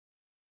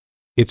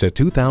It's a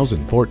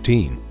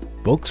 2014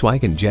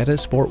 Volkswagen Jetta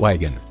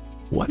SportWagen.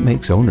 What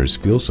makes owners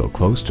feel so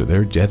close to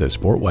their Jetta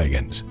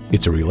SportWagons?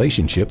 It's a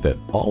relationship that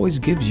always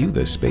gives you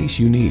the space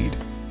you need.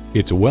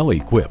 It's well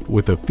equipped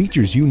with the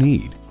features you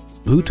need: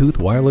 Bluetooth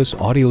wireless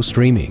audio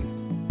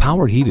streaming,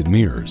 power heated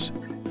mirrors,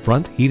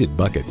 front heated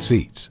bucket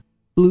seats,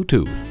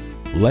 Bluetooth,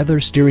 leather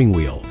steering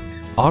wheel,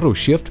 auto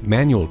shift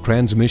manual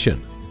transmission,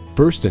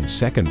 first and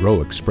second row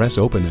express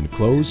open and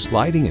close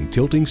sliding and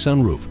tilting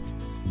sunroof,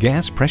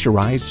 gas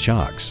pressurized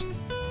shocks,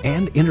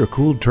 and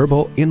intercooled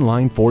turbo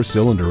inline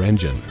 4-cylinder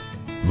engine.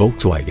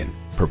 Volkswagen,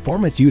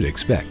 performance you'd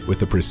expect with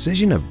the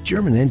precision of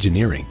German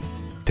engineering.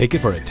 Take it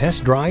for a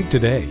test drive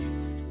today.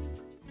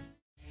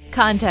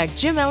 Contact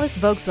Jim Ellis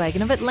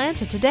Volkswagen of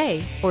Atlanta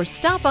today or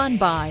stop on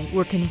by.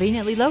 We're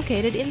conveniently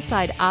located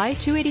inside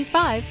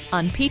I-285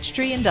 on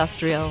Peachtree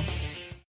Industrial.